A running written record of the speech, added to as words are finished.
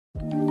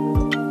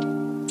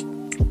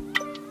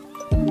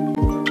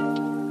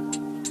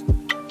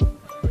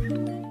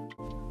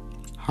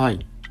Hi,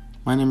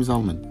 my name is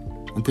Alman,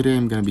 and today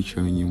I'm going to be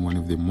showing you one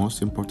of the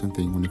most important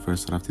things when you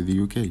first arrive to the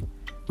UK,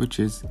 which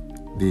is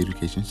the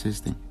education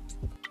system.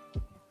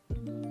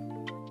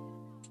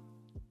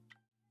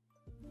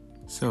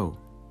 So,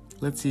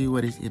 let's see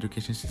what is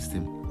education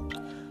system.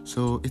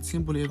 So, it's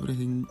simply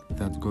everything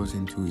that goes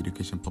into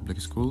education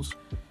public schools,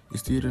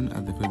 student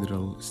at the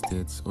federal,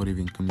 states, or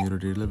even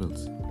community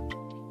levels.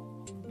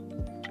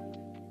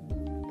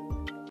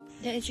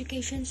 The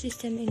education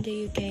system in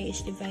the UK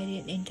is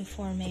divided into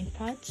four main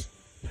parts: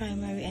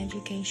 primary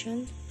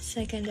education,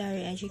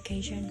 secondary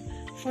education,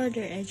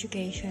 further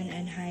education,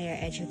 and higher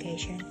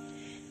education.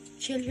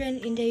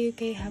 Children in the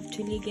UK have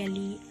to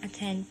legally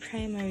attend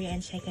primary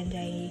and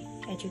secondary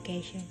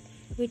education,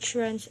 which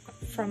runs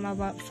from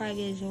about 5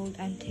 years old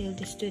until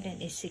the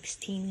student is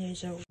 16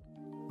 years old.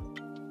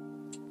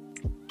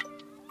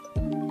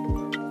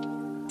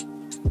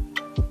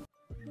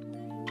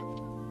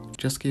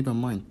 Just keep in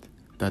mind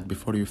that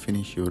before you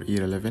finish your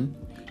Year 11,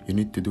 you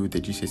need to do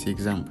the GCSE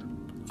exam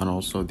and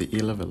also the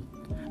A-level,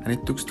 and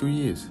it takes 2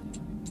 years.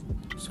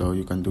 So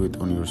you can do it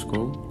on your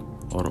school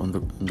or on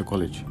the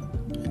college.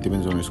 It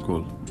depends on your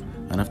school.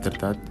 And after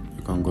that,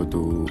 you can go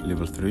to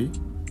level 3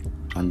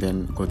 and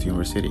then go to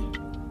university.